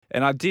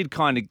And I did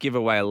kind of give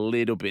away a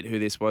little bit who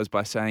this was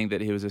by saying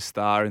that he was a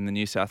star in the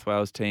New South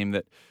Wales team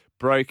that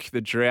broke the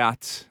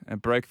drought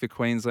and broke the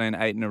Queensland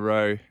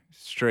 8-in-a-row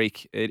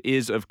streak. It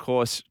is, of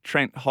course,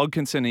 Trent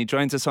Hodkinson. He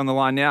joins us on the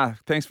line now.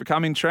 Thanks for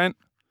coming, Trent.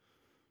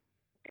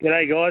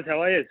 G'day, guys.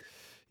 How are you?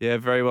 Yeah,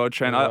 very well,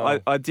 Trent.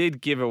 I did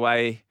give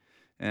away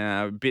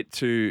a bit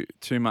too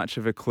much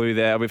of a clue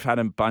there. We've had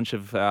a bunch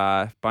of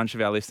our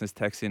listeners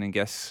text in and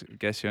guess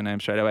your name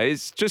straight away.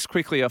 It's just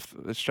quickly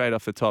straight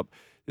off the top.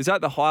 Is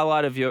that the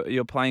highlight of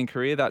your playing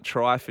career? That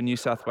try for New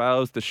South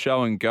Wales, the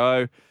show and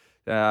go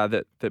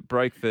that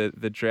broke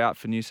the drought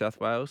for New South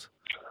Wales?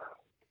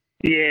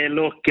 Yeah,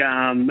 look,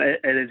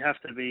 it'd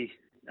have to be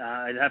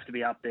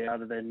up there.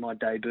 Other than my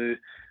debut,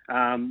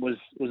 was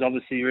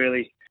obviously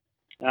really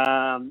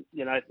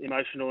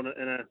emotional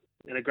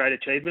and a great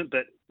achievement.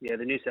 But yeah,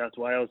 the New South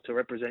Wales to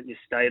represent your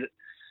state at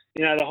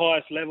the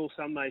highest level,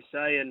 some may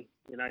say, and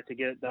to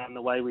get it done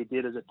the way we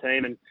did as a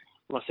team and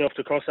myself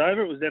to cross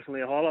over, it was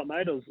definitely a highlight,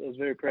 mate. I was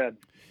very proud.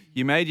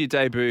 You made your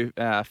debut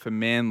for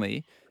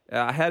Manly.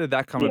 How did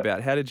that come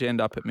about? How did you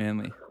end up at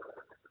Manly?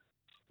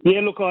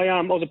 Yeah, look,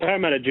 I was a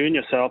Parramatta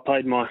junior, so I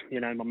played my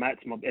mats,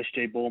 my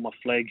SG ball, my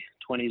flag,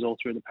 20s all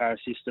through the para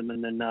system,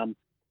 and then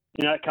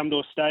it come to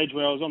a stage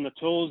where I was on the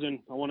tools and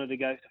I wanted to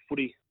go to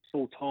footy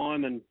full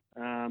time, and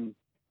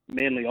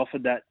Manly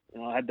offered that.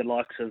 I had the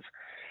likes of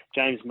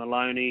James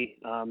Maloney,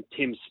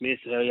 Tim Smith,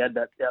 who had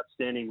that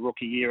outstanding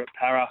rookie year at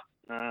Para.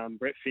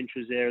 Brett Finch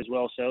was there as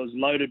well, so it was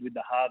loaded with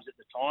the halves at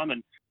the time,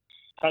 and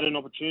had an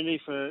opportunity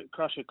for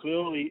Crusher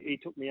Cluel. He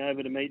took me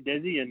over to meet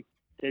Desi, and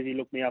Desi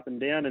looked me up and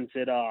down and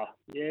said,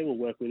 yeah, we'll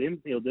work with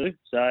him, he'll do.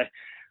 So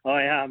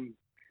I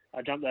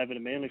jumped over to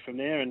Manly from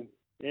there, and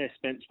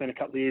spent a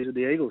couple of years with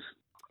the Eagles.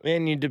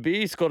 And your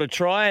debut scored a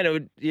try,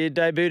 and you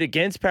debuted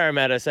against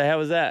Parramatta, so how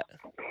was that?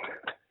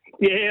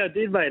 Yeah, I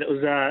did, mate. It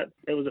was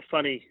a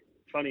funny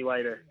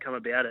way to come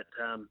about it.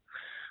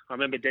 I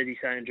remember Desi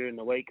saying during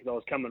the week, because I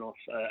was coming off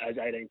as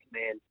 18th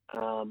man.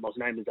 I was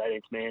named as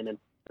 18th man, and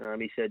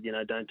he said,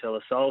 don't tell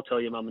a soul,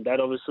 tell your mum and dad,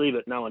 obviously,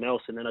 but no one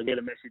else. And then I get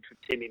a message from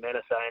Timmy Mena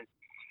saying,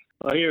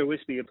 I hear a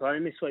whisper you're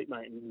playing this week,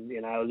 mate. And,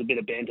 it was a bit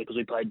of banter because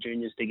we played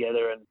juniors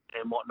together and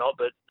whatnot.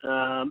 But,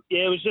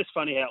 it was just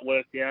funny how it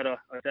worked out. I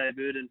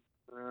debuted,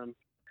 and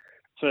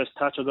first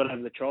touch I got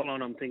over the try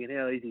line, I'm thinking,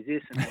 how easy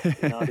is this?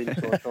 And I didn't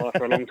score a try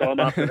for a long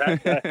time after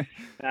that.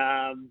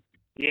 So,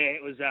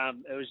 it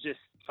was just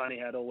funny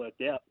how it all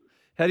worked out.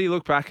 How do you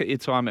look back at your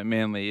time at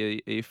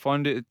Manly? Are you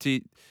fond of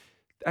it?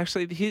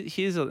 Actually,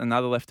 here's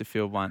another left of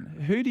field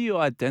one. Who do you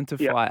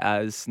identify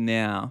as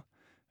now,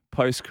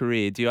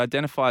 post-career? Do you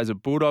identify as a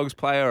Bulldogs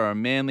player or a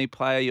Manly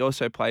player? You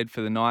also played for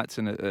the Knights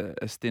and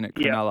a stint at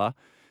Cronulla.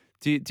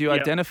 Do you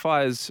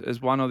identify as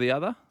one or the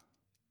other?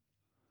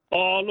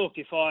 Oh, look,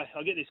 if I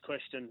get this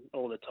question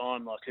all the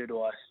time, like who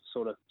do I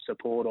sort of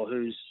support or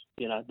who's,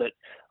 but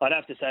I'd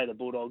have to say the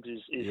Bulldogs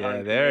is home.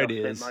 Yeah, there it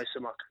is. Most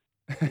of my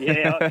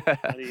Yeah,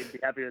 I'd be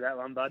happy with that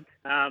one, bud.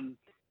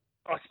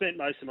 I spent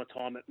most of my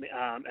time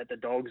at the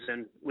Dogs,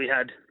 and we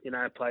had,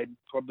 played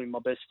probably my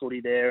best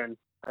footy there and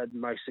had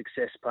most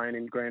success playing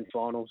in grand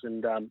finals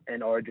and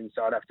Origin.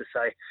 So I'd have to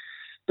say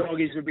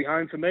Doggies would be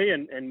home for me,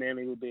 and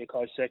Manly would be a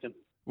close second.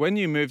 When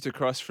you moved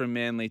across from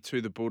Manly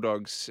to the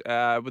Bulldogs,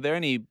 were there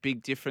any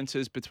big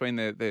differences between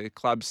the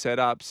club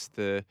setups,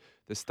 the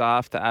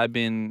staff, the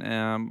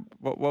admin?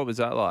 What was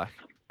that like?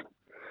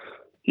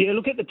 Yeah,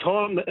 look, at the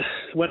time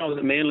when I was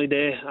at Manly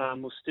there,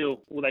 they still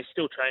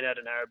train out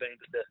in Narrabeen,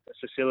 but the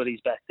facilities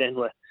back then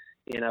were,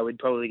 we'd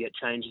probably get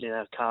changed in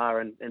our car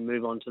and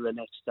move on to the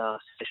next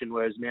session,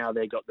 whereas now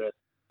they've got the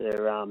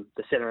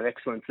Centre of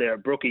Excellence there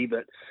at Brookie.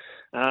 But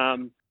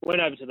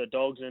went over to the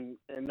Dogs, and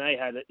they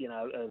had,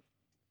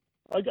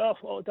 I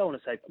don't want to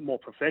say more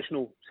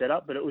professional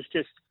setup, but it was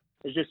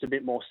just a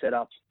bit more set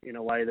up in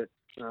a way that,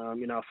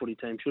 a footy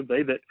team should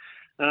be. But,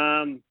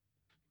 it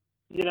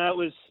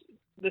was...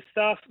 The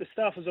staff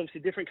was obviously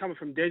different. Coming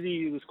from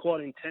Desi, he was quite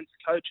an intense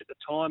coach at the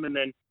time, and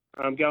then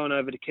going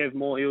over to Kev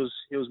Moore, he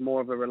was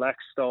more of a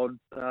relaxed style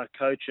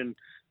coach, and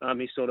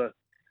he sort of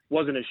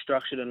wasn't as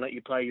structured and let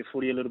you play your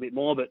footy a little bit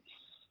more. But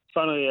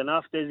funnily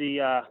enough,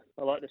 Desi, I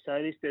like to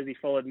say this, Desi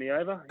followed me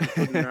over. He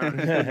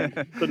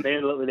couldn't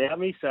handle it without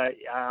me. So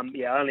I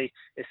only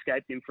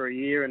escaped him for a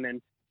year, and then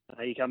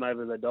he come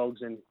over to the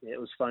Dogs, and it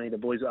was funny. The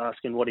boys were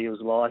asking what he was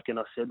like, and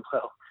I said,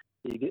 well,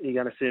 you're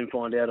going to soon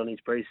find out on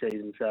his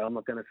pre-season, so I'm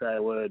not going to say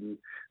a word. And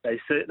they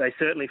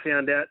certainly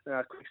found out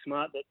quick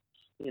smart that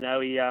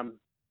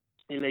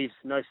he leaves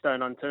no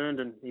stone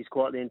unturned, and he's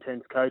quite the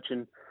intense coach.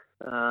 And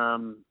I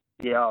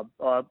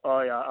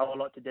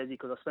like to Desi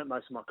because I spent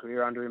most of my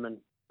career under him, and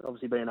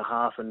obviously being a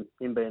half and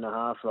him being a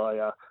half,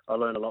 I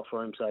learned a lot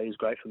from him, so he was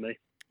great for me.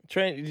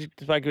 Trent, you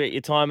spoke about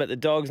your time at the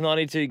Dogs,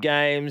 92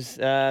 games,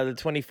 the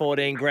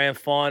 2014 grand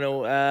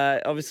final.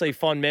 Obviously,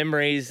 fond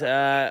memories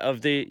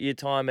of your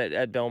time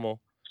at Belmore.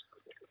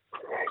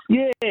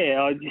 Yeah,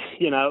 it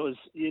was.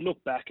 You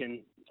look back, and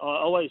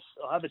I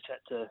have a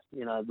chat to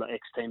my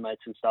ex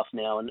teammates and stuff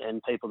now,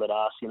 and people that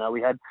ask.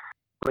 We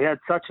had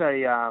such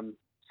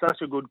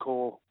such a good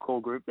core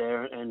group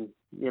there, and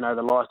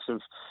the likes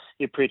of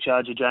your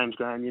Pritchard, your James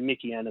Graham, your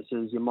Mickey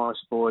Annises, your Morris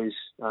boys,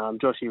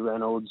 Joshy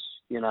Reynolds,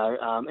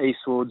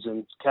 Eastwoods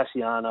and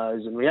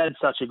Cassianos, and we had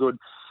such a good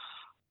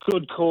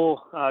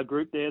core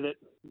group there that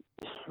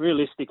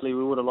realistically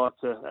we would have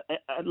liked to,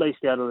 at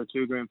least out of the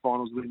 2 grand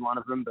finals, win one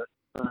of them. But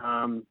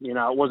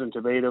it wasn't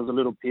to be. There was a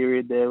little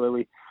period there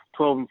where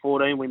 12 and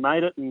 14, we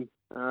made it, and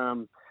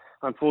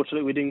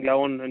unfortunately we didn't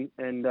go on,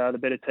 and the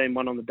better team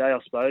won on the day, I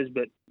suppose.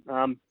 But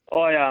I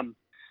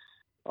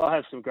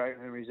have some great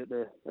memories at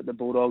the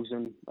Bulldogs,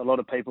 and a lot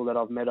of people that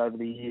I've met over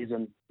the years.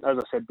 And as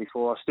I said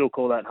before, I still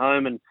call that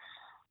home. And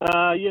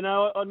I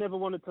never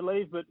wanted to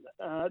leave, but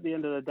at the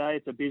end of the day,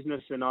 it's a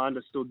business, and I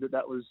understood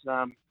that was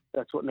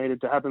that's what needed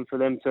to happen for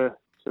them to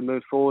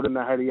move forward. And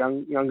they had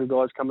younger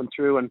guys coming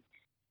through, and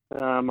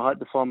I hope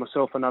to find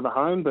myself another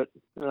home. But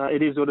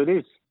it is what it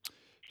is.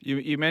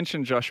 You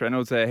mentioned Josh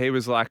Reynolds there. He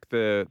was like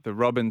the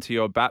Robin to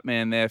your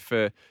Batman there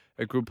for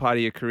a good part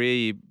of your career.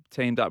 You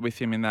teamed up with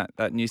him in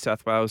that New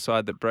South Wales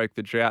side that broke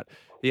the drought.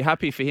 Are you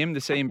happy for him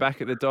to see him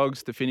back at the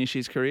Dogs to finish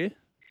his career?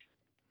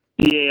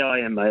 Yeah, I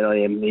am, mate. I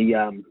am.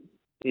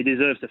 He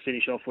deserves to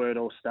finish off where it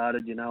all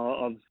started.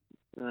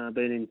 I've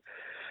been in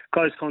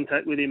close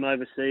contact with him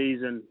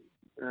overseas, and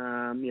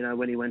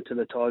when he went to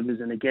the Tigers,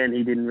 and again,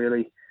 he didn't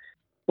really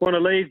want to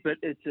leave, but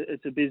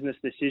it's a business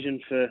decision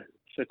for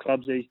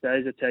clubs these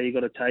days. That's how you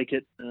got to take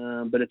it.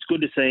 But it's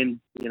good to see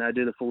him,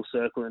 do the full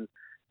circle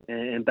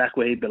and back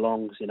where he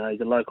belongs. He's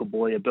a local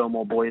boy, a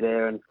Belmore boy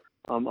there, and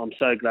I'm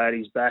so glad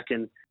he's back.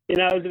 And it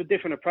was a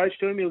different approach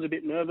to him. He was a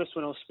bit nervous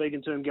when I was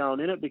speaking to him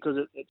going in it, because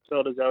it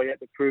felt as though he had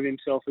to prove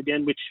himself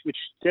again, which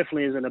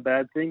definitely isn't a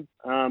bad thing.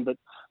 But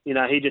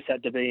he just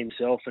had to be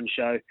himself and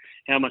show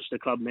how much the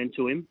club meant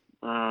to him.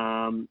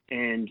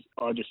 And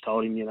I just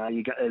told him,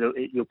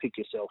 you'll pick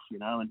yourself,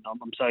 and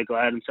I'm so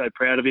glad and so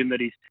proud of him that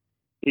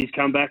he's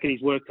come back and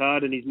he's worked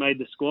hard and he's made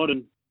the squad.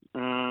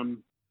 And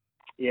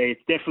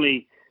it's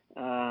definitely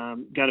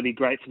going to be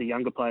great for the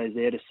younger players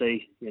there to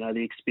see,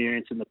 the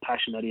experience and the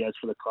passion that he has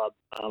for the club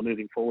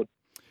moving forward.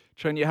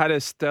 Trent, you had a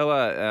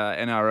stellar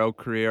NRL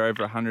career,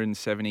 over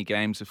 170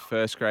 games of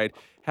first grade.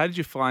 How did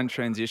you find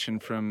transition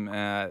from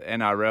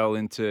NRL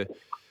into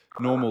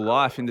normal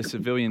life, into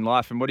civilian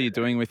life, and what are you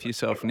doing with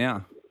yourself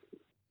now?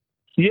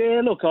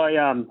 Yeah, look, I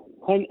had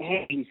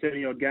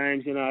 170-odd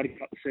games. I had a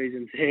couple of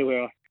seasons there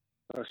where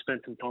I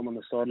spent some time on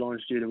the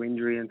sidelines due to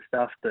injury and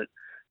stuff, but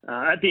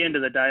at the end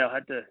of the day, I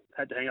had to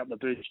hang up the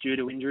boots due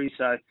to injury.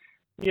 So,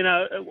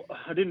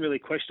 I didn't really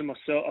question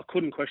myself. I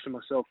couldn't question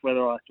myself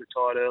whether I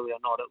retired early or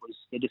not.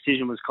 The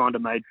decision was kind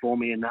of made for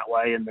me in that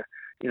way, and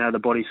the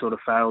body sort of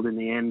failed in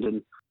the end.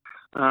 And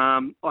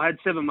I had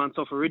 7 months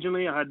off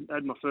originally. I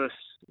had my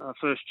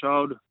first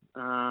child,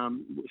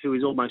 who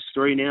is almost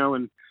 3 now,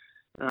 and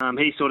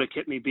he sort of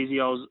kept me busy.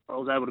 I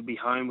was able to be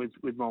home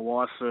with my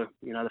wife for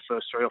the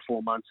first 3 or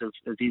 4 months of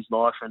his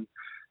life, and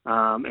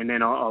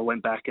then I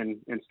went back and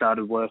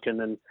started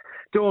working and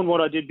doing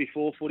what I did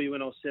before footy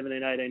when I was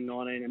 17, 18,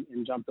 19,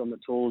 and jumped on the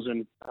tools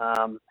and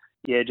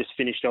just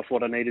finished off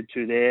what I needed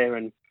to there.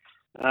 And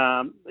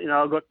I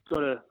got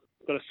a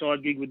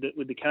side gig with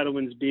the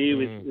Cattleman's beer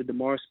with the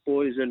Morris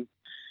boys, and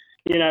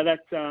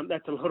that's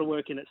a lot of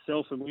work in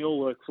itself, and we all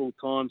work full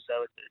time,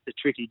 so it's a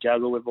tricky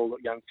juggle. We've all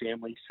got young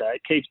families, so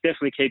it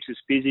definitely keeps us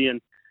busy. And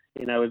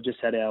we've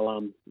just had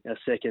our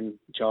second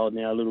child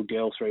now, a little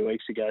girl, 3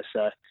 weeks ago.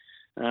 So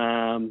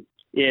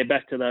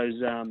back to those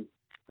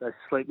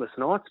sleepless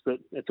nights, but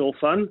it's all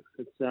fun.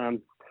 I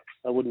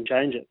wouldn't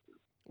change it.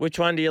 Which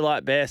one do you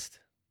like best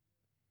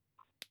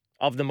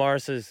of the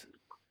Morrises?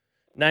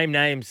 Name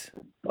names.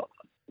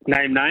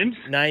 Name names?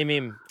 Name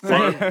him.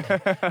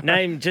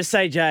 Just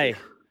say Jay.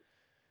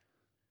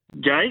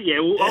 Jay? Yeah,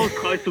 well, I was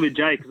closer with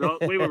Jay because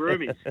we were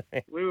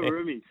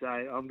roomies. So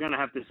I'm going to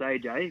have to say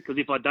Jay, because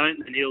if I don't,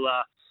 then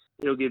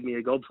he'll give me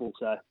a gobful.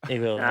 So he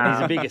will.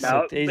 He's a bigger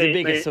sook. He's a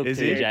bigger sook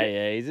too, Jay.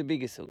 Yeah, he's a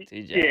bigger sook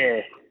too,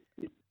 Jay.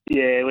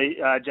 Yeah.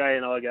 Jay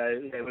and I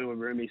we were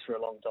roomies for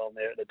a long time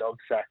there at the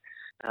Dogs. So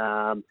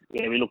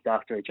we looked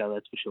after each other,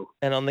 that's for sure.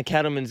 And on the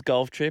Cattleman's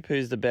golf trip,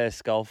 who's the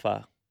best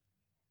golfer?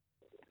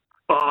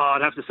 Oh,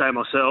 I'd have to say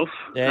myself.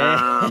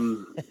 Yeah.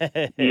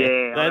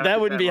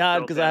 That wouldn't be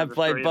hard because I've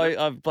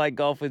played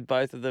golf with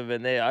both of them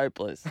and they're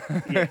hopeless.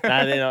 No,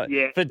 they're not.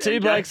 Yeah. For two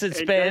blokes that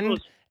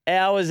spend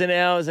hours and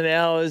hours and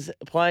hours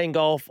playing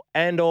golf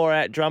or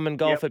at Drummond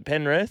Golf at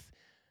Penrith,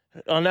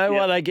 I know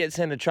why they get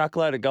sent a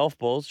truckload of golf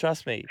balls.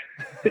 Trust me.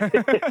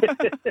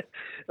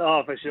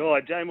 Oh, for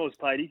sure. J-Moss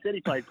played. He said he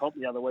played top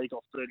the other week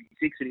off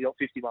 36 and he got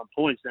 51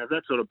 points. Now,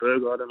 that sort of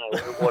burger, I don't know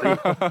what he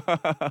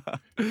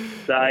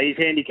is. So his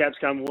handicap's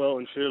come well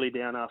and truly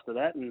down after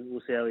that, and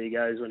we'll see how he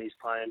goes when he's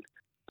playing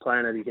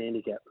at his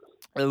handicap.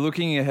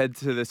 Looking ahead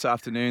to this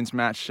afternoon's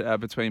match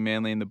between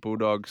Manly and the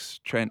Bulldogs,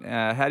 Trent,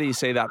 how do you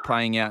see that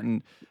playing out,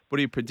 and what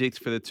do you predict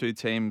for the two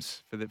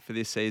teams for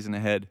this season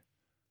ahead?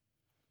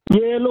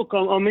 Yeah, look,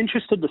 I'm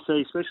interested to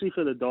see, especially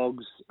for the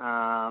Dogs,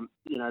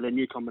 their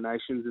new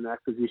combinations and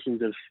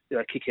acquisitions of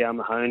Kikau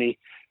Mahoney,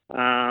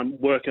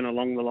 working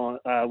along the line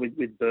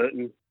with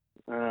Burton.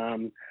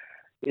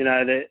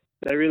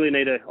 they really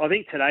need to. I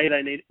think today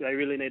they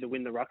really need to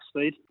win the ruck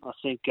speed. I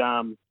think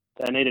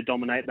they need to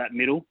dominate that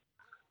middle.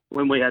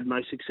 When we had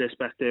most success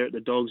back there at the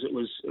Dogs, it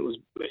was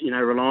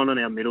relying on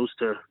our middles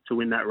to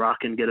win that ruck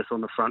and get us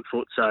on the front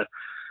foot. So,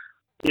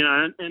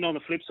 and on the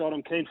flip side,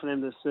 I'm keen for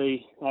them to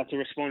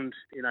respond,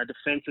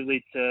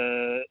 defensively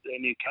to their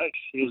new coach.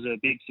 He was a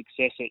big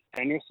success at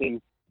Penrith,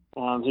 and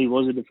he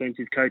was a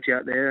defensive coach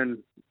out there, and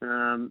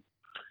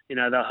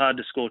they're hard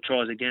to score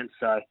tries against.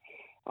 So,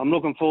 I'm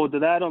looking forward to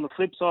that. On the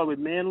flip side with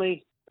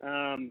Manly,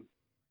 they've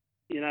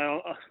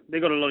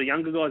got a lot of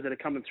younger guys that are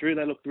coming through.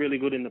 They looked really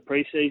good in the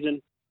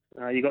preseason.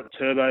 You got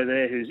Turbo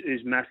there,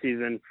 who's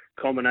massive, and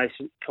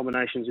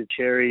combinations with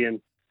Cherry, and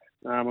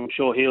I'm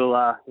sure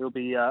he'll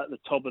be at the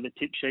top of the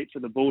tip sheet for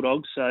the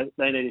Bulldogs. So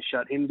they need to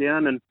shut him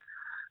down, and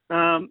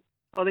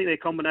I think their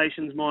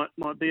combinations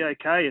might be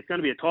okay. It's going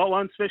to be a tight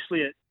one,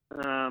 especially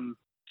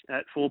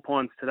at Four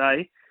Pines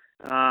today.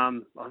 I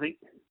think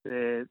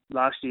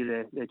last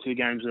year their 2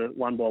 games were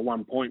won by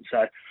 1 point.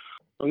 So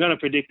I'm going to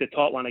predict a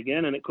tight one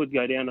again, and it could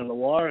go down to the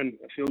wire, and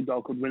a field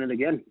goal could win it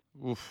again.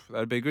 Oof,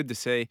 that'd be good to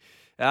see.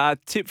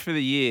 Tip for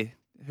the year: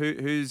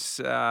 who's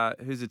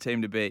the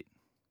team to beat?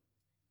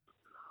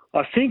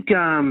 I think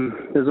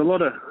there's a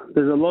lot of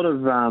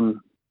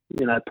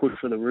push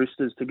for the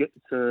Roosters to get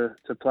to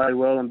play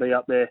well and be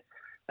up there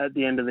at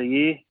the end of the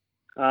year.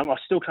 I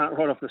still can't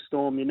write off the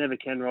Storm. You never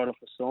can write off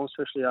the Storm,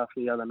 especially after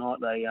the other night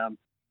they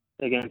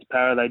against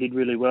Para. They did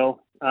really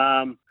well.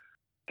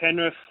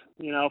 Penrith,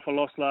 off a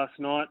loss last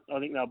night, I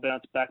think they'll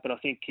bounce back, but I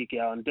think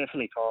Kikau and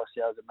definitely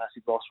Korosia is a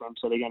massive loss for them,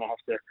 so they're going to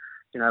have to,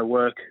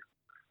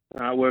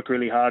 work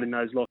really hard in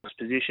those lost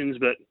positions.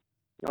 But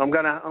I'm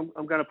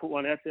gonna put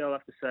one out there. I'll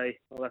have to say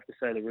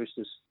the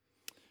Roosters.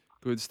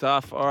 Good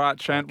stuff. All right,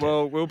 Trent.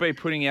 Well, we'll be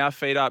putting our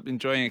feet up,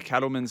 enjoying a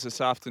Cattleman's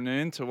this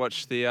afternoon to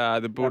watch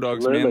the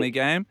Bulldogs Manly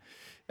game.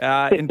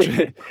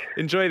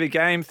 Enjoy the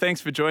game.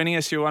 Thanks for joining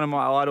us. You're one of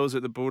my idols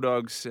at the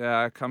Bulldogs,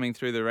 coming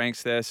through the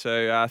ranks there.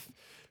 So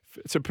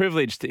it's a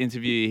privilege to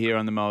interview you here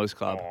on the Mowers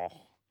Club. Oh.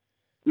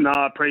 No,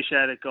 I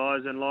appreciate it,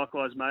 guys. And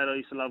likewise, mate, I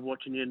used to love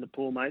watching you in the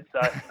pool, mate.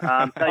 So take it easy.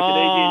 Enjoy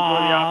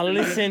the afternoon.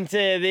 Listen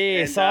to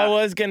this. And, I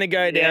was going to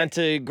go down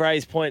to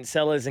Grays Point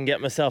Cellars and get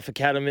myself a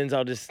Cattleman's.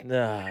 I'll just...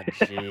 jeez.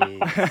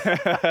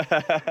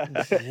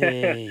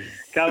 Jeez.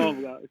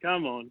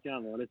 Come on.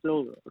 It's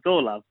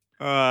all love.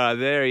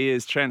 There he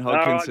is, Trent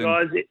Hodkinson.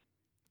 All right, guys.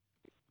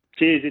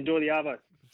 Cheers. Enjoy the Arvo.